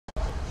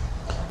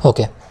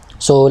Okay,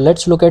 so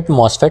let's look at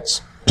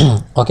MOSFETs.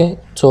 Okay,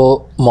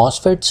 so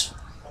MOSFETs,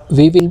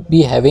 we will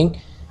be having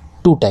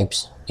two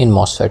types in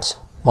MOSFETs.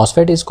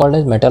 MOSFET is called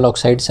as metal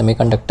oxide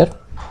semiconductor,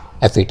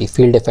 FET,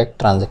 field effect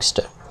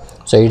transistor.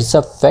 So it's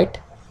a FET,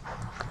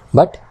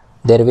 but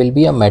there will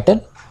be a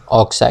metal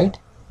oxide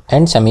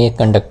and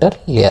semiconductor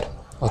layer.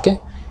 Okay,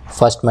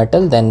 first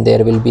metal, then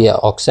there will be a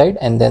oxide,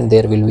 and then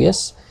there will be a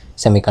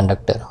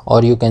semiconductor,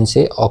 or you can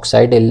say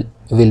oxide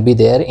will be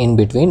there in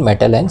between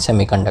metal and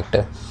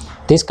semiconductor.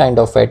 This kind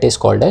of FET is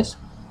called as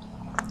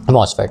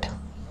MOSFET.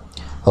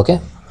 Okay,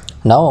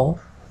 now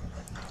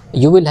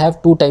you will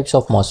have two types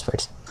of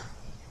MOSFETs: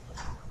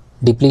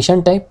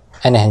 depletion type,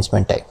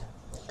 enhancement type.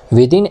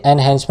 Within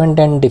enhancement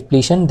and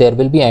depletion, there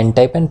will be N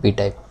type and P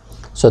type.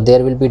 So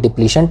there will be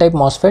depletion type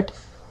MOSFET.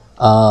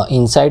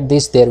 Inside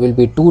this, there will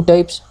be two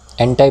types,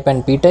 N type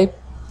and P type.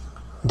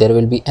 There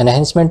will be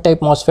enhancement type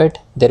MOSFET.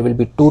 There will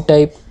be two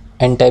type,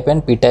 N type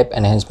and P type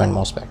enhancement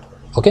MOSFET.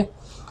 Okay,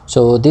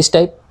 so this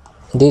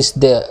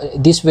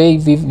way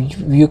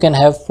you can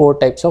have four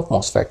types of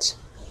MOSFETs.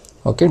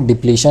 Okay,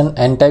 depletion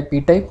N type,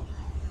 P type,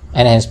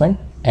 enhancement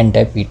N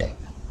type, P type.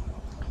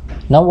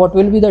 Now what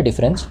will be the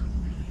difference?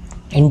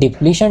 In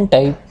depletion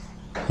type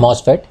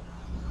MOSFET,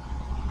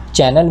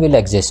 channel will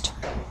exist.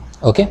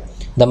 Okay,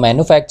 the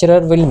manufacturer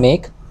will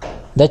make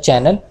the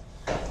channel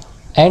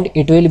and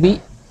it will be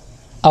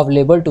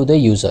available to the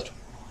user.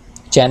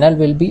 Channel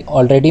will be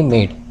already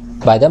made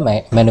by the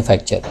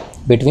manufacturer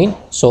between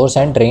source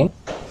and drain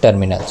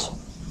terminals.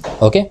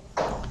 Okay,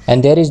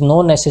 and there is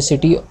no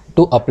necessity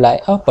to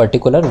apply a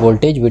particular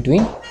voltage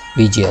between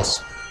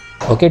VGS,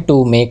 okay,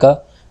 to make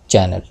a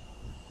channel.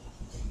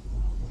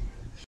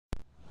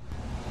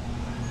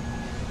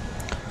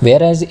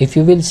 Whereas if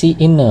you will see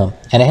in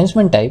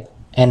enhancement type,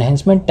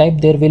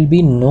 there will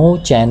be no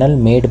channel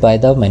made by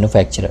the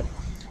manufacturer.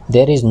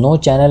 There is no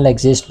channel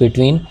exist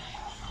between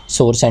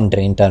source and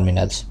drain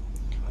terminals.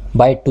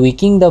 By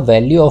tweaking the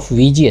value of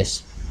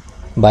VGS,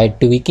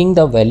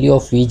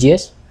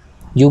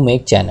 you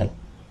make channel.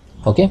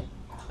 Okay,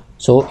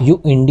 so you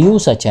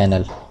induce a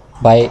channel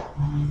by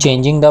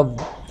changing the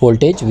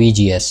voltage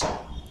VGS.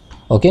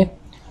 Okay,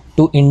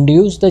 to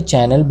induce the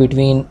channel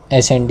between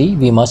S and D,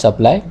 we must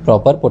apply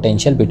proper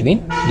potential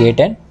between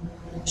gate and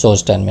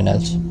source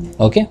terminals.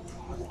 Okay,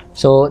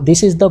 so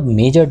this is the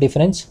major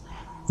difference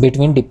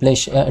between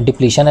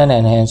depletion and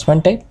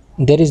enhancement type.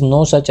 There is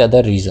no such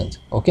other reasons.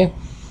 Okay,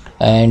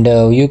 and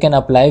you can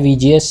apply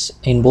VGS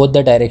in both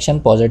the direction,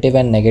 positive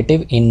and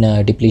negative, in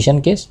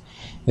depletion case,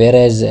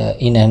 whereas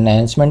in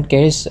enhancement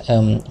case,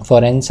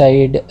 for N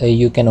side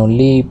you can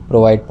only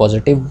provide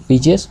positive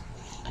VGS,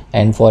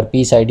 and for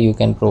P side you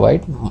can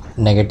provide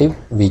negative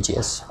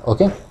VGS.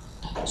 Okay,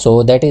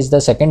 so that is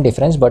the second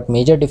difference. But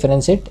major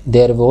difference is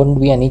there won't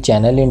be any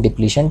channel in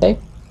depletion type.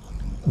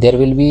 There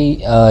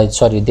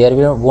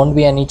won't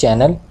be any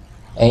channel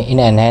in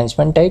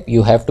enhancement type.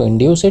 You have to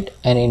induce it,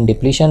 and in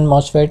depletion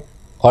MOSFET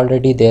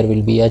already there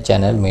will be a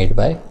channel made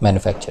by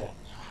manufacturer.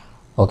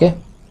 Okay,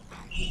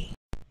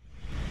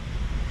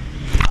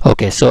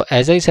 so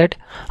as I said,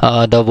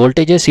 the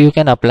voltages you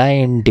can apply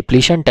in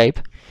depletion type,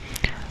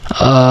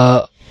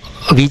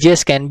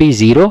 VGS can be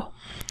 0,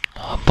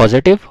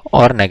 positive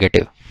or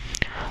negative.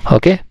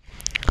 Okay,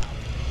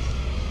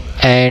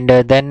 and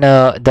then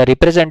the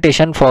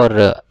representation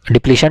for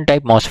depletion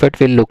type MOSFET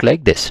will look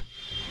like this.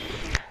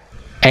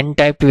 N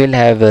type will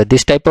have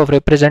this type of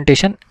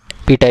representation,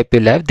 P type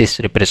will have this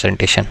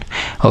representation.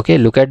 Okay,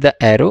 look at the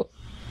arrow.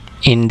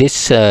 In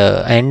this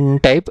N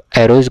type,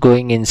 arrow is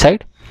going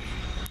inside.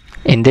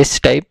 In this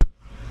type,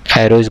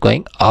 arrow is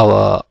going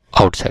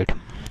outside.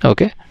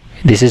 Okay,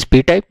 this is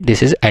P type,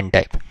 this is N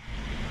type.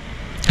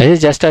 This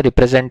is just a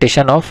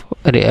representation of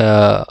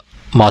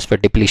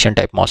MOSFET, depletion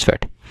type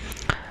MOSFET.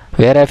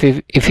 Whereas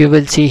if you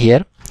will see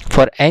here,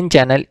 for N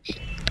channel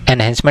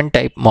enhancement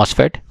type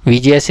MOSFET,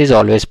 VGS is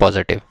always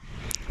positive.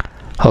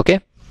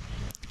 Okay,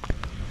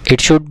 it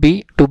should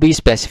be, to be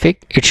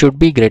specific, it should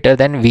be greater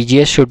than,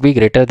 VGS should be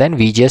greater than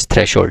VGS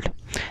threshold.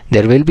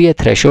 There will be a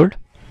threshold.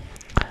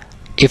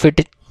 If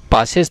it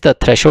passes the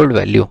threshold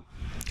value,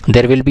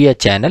 there will be a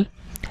channel,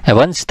 and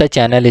once the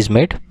channel is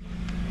made,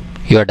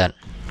 you are done.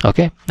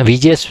 Okay,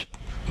 VGS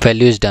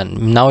value is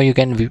done. Now you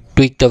can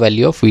tweak the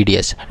value of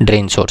VDS,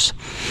 drain source.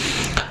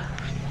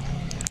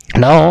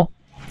 Now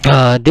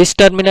this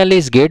terminal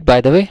is gate,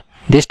 by the way,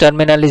 this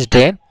terminal is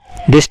drain,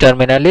 this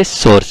terminal is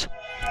source.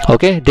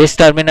 Okay, this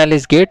terminal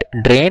is gate,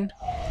 drain,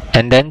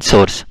 and then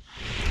source.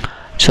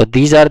 So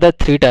these are the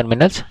three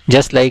terminals,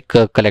 just like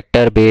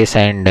collector, base,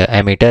 and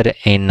emitter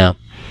in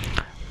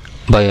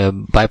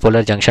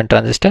bipolar junction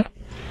transistor.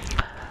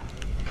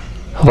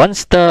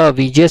 Once the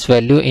VGS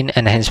value in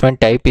enhancement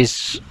type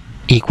is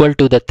equal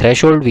to the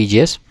threshold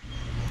VGS,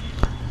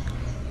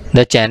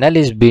 the channel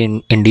is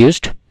being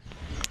induced.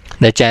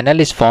 The channel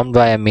is formed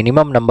by a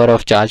minimum number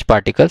of charged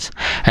particles,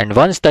 and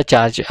once the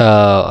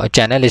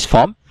channel is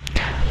formed,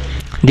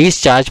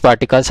 these charged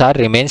particles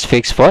remains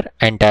fixed for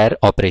entire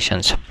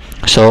operations.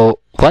 So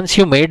once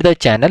you made the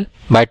channel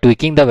by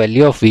tweaking the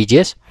value of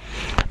VGS,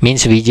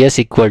 means VGS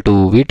equal to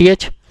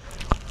VTH,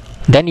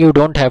 then you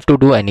don't have to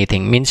do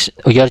anything, means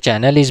your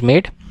channel is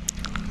made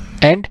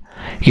and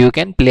you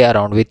can play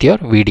around with your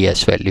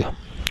VDS value.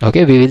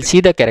 Okay, we will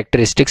see the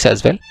characteristics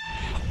as well.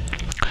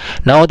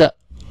 Now the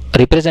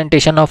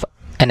representation of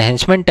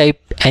enhancement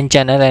type N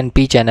channel and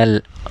P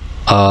channel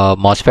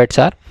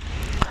MOSFETs are,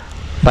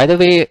 by the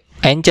way,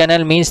 N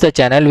channel means the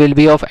channel will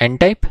be of N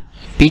type,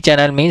 P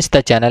channel means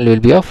the channel will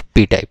be of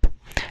P type.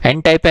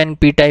 N type and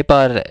P type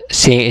are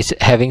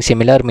having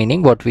similar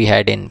meaning what we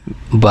had in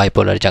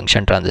bipolar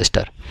junction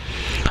transistor.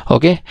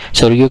 Okay,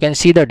 so you can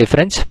see the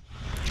difference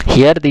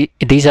here.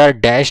 These are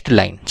dashed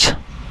lines,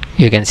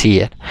 you can see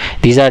here,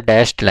 these are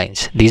dashed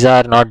lines, these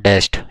are not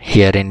dashed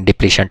here in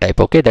depletion type.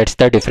 Okay, that's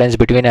the difference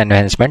between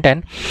enhancement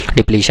and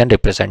depletion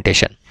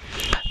representation.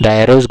 The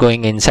arrows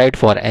going inside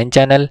for N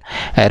channel,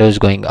 arrows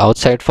going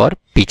outside for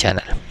P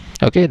channel.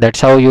 Okay,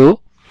 that's how you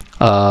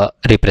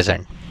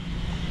represent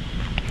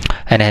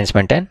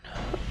enhancement and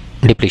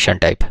depletion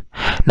type.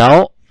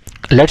 Now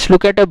let's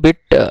look at a bit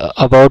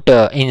about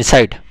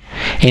inside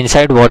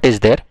what is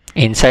there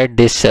inside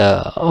this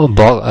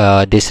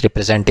this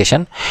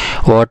representation.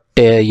 What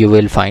you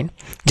will find,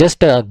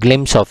 just a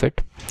glimpse of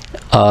it.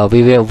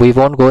 We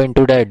won't go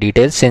into the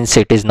details since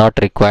it is not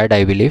required,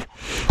 I believe,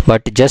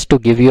 but just to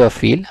give you a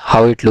feel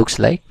how it looks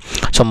like.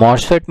 So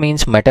MOSFET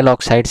means metal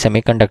oxide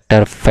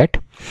semiconductor FET.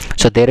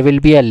 So there will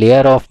be a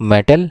layer of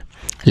metal,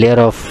 layer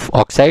of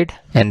oxide,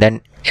 and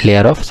then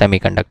layer of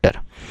semiconductor.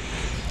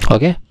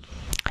 Okay,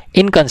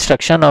 in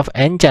construction of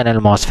N channel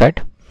MOSFET,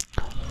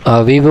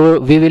 we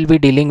will be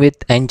dealing with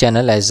N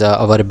channel as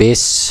our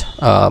base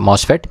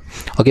MOSFET.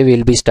 Okay, we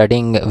will be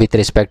studying with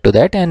respect to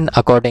that, and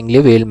accordingly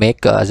we will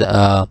make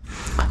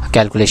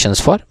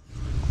calculations for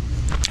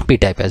P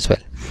type as well.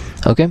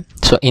 Okay,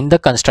 so in the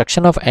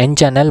construction of N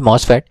channel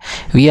MOSFET,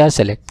 we are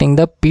selecting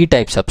the P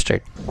type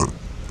substrate.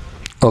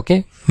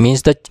 Okay,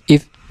 means that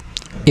if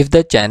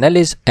the channel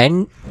is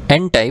N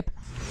type,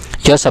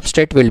 your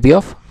substrate will be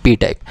of P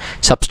type.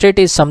 Substrate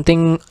is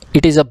something,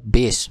 it is a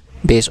base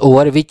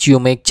over which you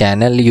make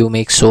channel, you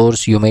make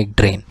source, you make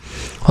drain.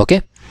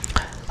 Okay,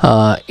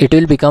 it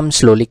will become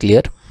slowly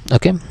clear.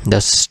 Okay, the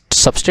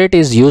substrate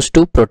is used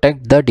to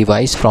protect the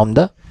device from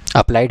the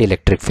applied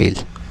electric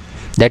field.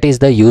 That is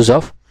the use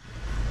of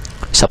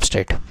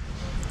substrate.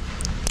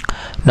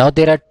 Now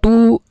there are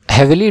two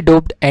heavily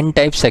doped N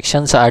type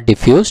sections are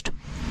diffused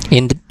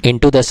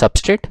into the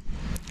substrate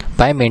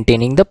by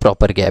maintaining the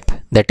proper gap,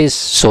 that is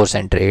source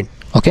and drain.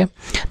 Okay,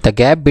 the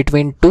gap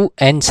between two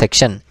N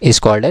section is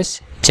called as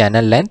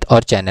channel length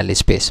or channel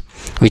space,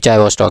 which I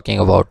was talking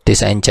about,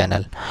 this N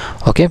channel.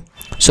 Okay,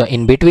 so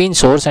in between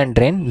source and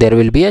drain there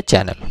will be a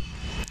channel,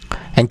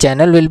 and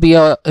channel will be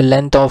a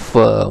length of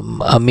a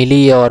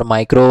milli or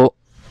micro,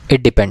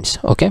 it depends.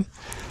 Okay,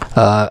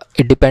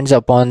 it depends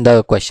upon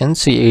the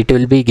questions, it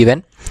will be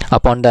given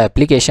upon the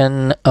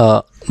application.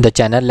 The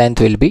channel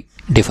length will be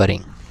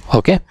differing.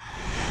 Okay,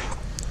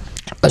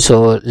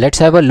 so let's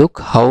have a look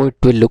how it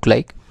will look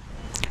like.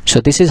 So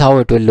this is how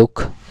it will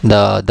look,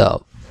 the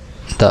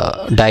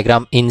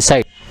diagram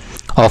inside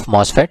of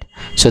MOSFET.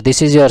 So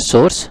this is your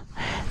source,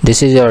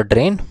 this is your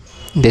drain,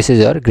 this is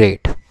your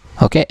gate.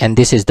 Okay, and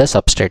this is the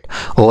substrate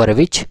over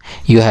which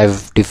you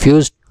have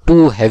diffused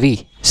two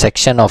heavy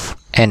section of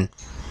N.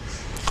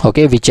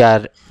 Okay, which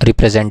are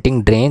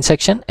representing drain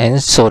section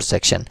and source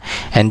section,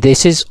 and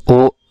this is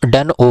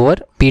done over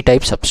P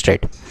type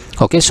substrate.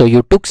 Okay, so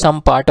you took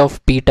some part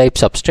of P type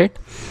substrate,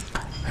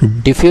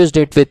 diffused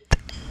it with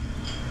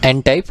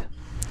N type,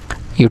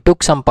 you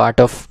took some part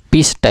of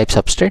P type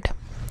substrate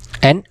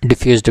and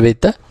diffused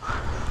with the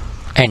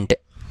N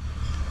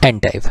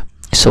type.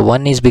 So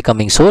one is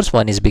becoming source,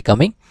 one is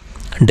becoming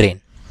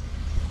drain.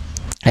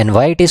 And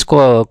why it is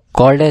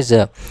called as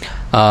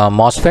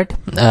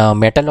MOSFET,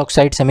 metal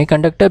oxide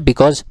semiconductor?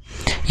 Because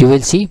you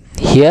will see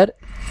here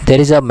there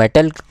is a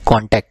metal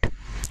contact,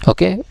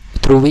 okay,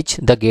 through which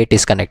the gate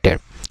is connected.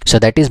 So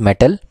that is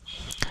metal.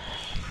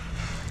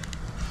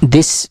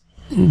 This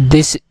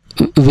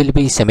will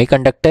be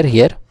semiconductor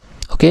here,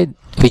 okay,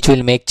 which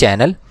will make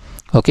channel.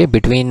 Okay,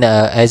 between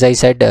as I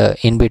said,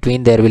 in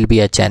between there will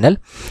be a channel,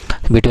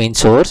 between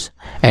source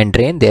and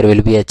drain there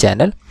will be a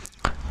channel,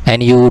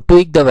 and you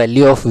tweak the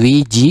value of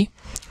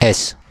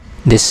VGS,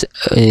 this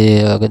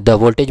the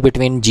voltage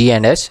between G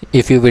and S.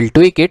 If you will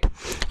tweak it,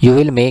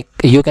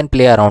 you can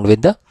play around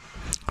with the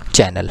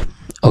channel.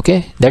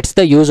 Okay, that's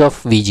the use of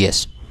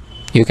VGS.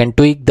 You can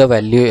tweak the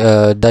value,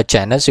 the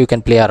channels, you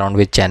can play around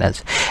with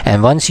channels,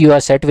 and once you are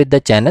set with the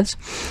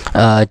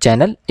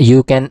channel,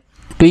 you can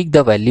tweak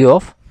the value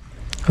of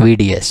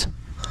VDS,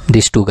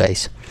 these two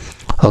guys.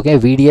 Okay,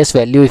 VDS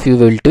value if you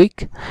will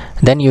tweak,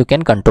 then you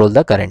can control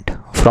the current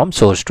from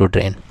source to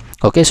drain.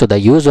 Okay, so the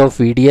use of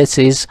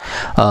VDS is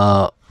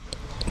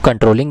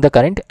controlling the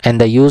current, and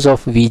the use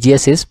of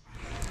VGS is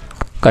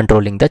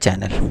controlling the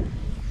channel.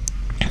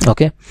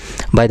 Okay,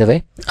 by the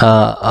way,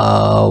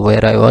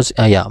 where I was,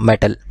 yeah,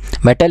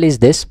 metal is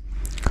this,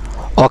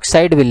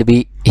 oxide will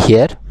be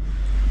here,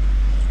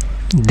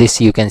 this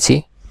you can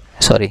see,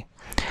 sorry,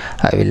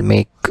 I will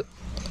make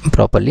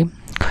properly.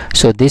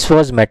 So this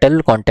was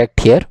metal contact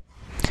here,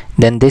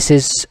 then this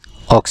is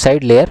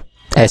oxide layer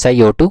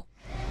SiO2,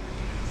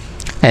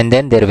 and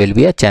then there will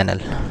be a channel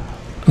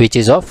which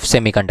is of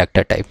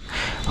semiconductor type.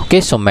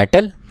 Okay, so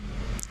metal,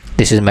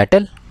 this is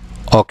metal,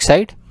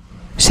 oxide,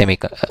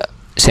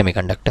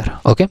 semiconductor.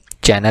 Okay,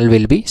 channel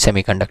will be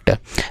semiconductor,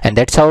 and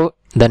that's how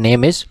the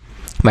name is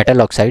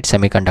metal oxide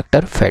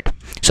semiconductor FET.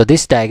 So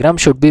this diagram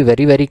should be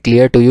very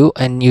clear to you,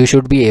 and you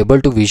should be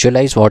able to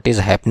visualize what is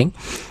happening.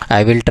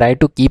 I will try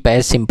to keep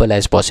as simple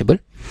as possible.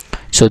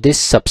 So this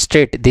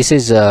substrate, this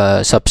is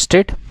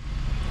substrate,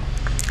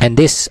 and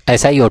this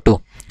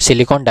SiO2,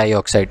 silicon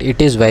dioxide,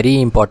 it is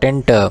very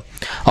important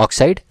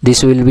oxide.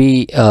 This will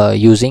be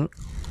using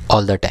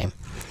all the time.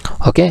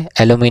 Okay,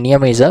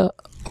 aluminium is a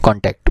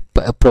contact,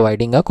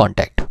 providing a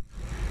contact.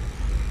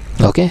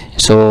 Okay,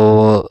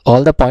 so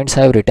all the points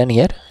I have written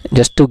here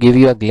just to give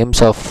you a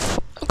glimpse of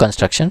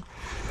construction.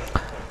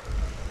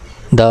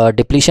 The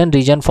depletion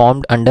region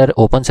formed under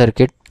open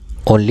circuit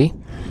only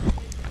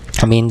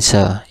means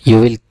you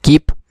will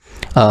keep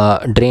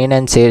drain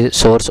and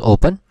source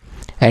open,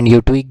 and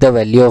you tweak the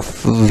value of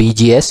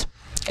VGS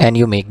and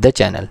you make the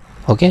channel.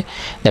 Okay,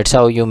 that's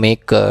how you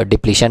make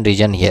depletion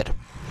region here.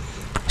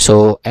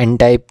 So N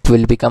type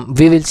will become,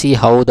 we will see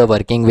how the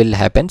working will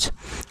happens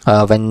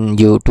when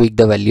you tweak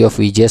the value of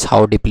VGS,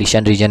 how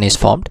depletion region is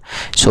formed.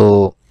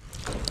 So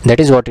that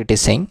is what it is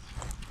saying.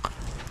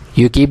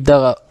 You keep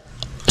the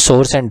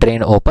source and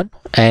drain open,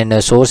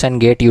 and source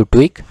and gate you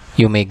tweak,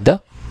 you make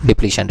the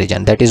depletion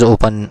region. That is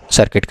open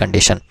circuit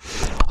condition.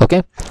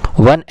 Okay,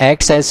 one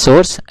acts as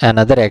source,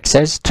 another acts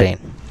as drain.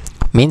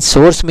 Means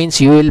source means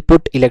you will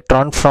put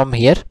electron from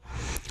here,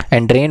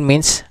 and drain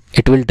means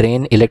it will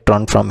drain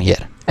electron from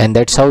here, and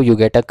that's how you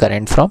get a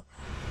current from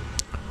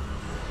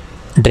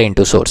drain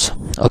to source.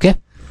 Okay,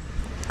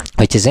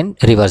 which is in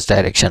reverse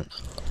direction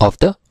of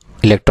the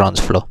electrons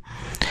flow.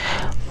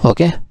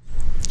 Okay,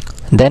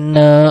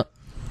 then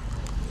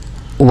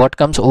what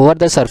comes over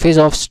the surface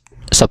of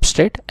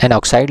substrate, an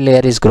oxide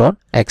layer is grown,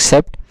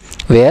 except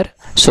where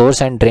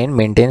source and drain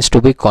maintains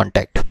to be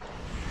contact.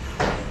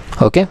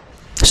 Okay,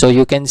 so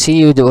you can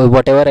see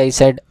whatever I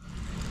said,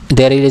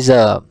 there is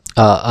a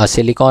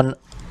silicon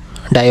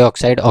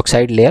dioxide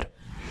oxide layer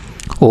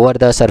over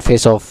the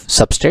surface of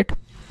substrate,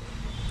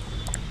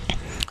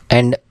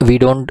 and we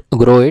don't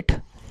grow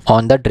it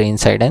on the drain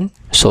side and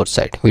source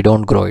side, we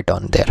don't grow it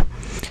on there,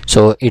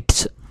 so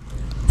it's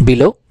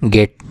below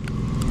gate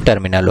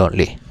terminal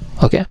only.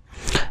 Okay,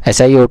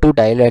 SiO2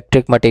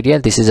 dielectric material,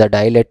 this is a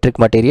dielectric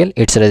material,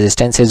 its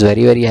resistance is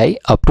very high,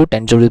 up to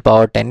 10 to the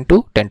power 10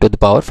 to 10 to the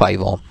power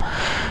 5 ohm.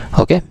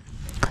 Okay,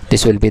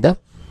 this will be the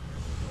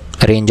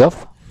range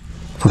of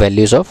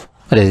values of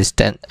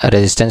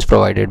resistance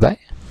provided by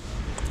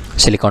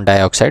silicon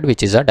dioxide,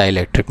 which is a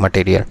dielectric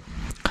material.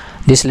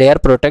 This layer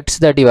protects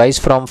the device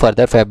from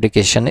further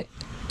fabrication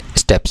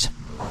steps.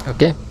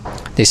 Okay,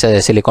 this is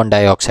a silicon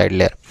dioxide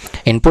layer.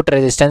 Input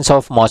resistance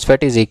of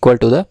MOSFET is equal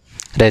to the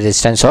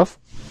resistance of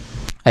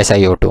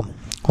SiO2.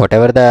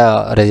 Whatever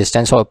the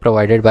resistance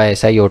provided by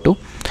SiO2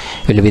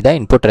 will be the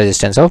input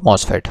resistance of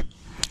MOSFET.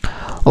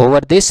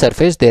 Over this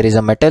surface there is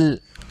a metal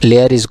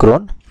layer is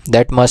grown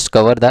that must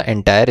cover the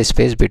entire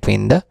space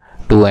between the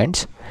two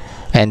ends,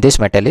 and this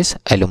metal is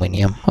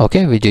aluminium.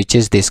 Okay, which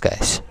is this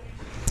guys.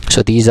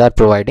 So these are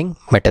providing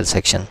metal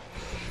section.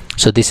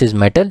 So this is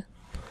metal,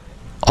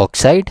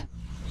 oxide,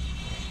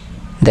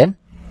 then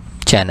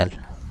channel,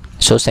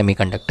 so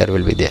semiconductor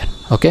will be there.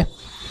 Okay,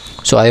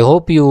 so I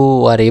hope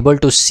you are able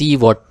to see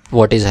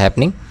what is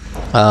happening,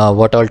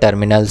 what all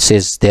terminals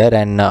is there,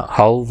 and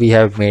how we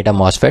have made a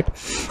MOSFET.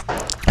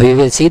 We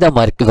will see the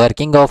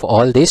working of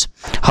all this,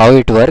 how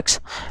it works,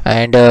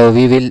 and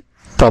we will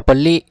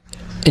properly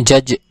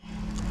judge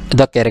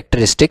the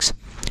characteristics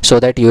so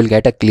that you will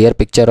get a clear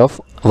picture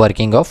of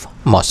working of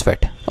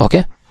MOSFET.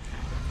 Okay.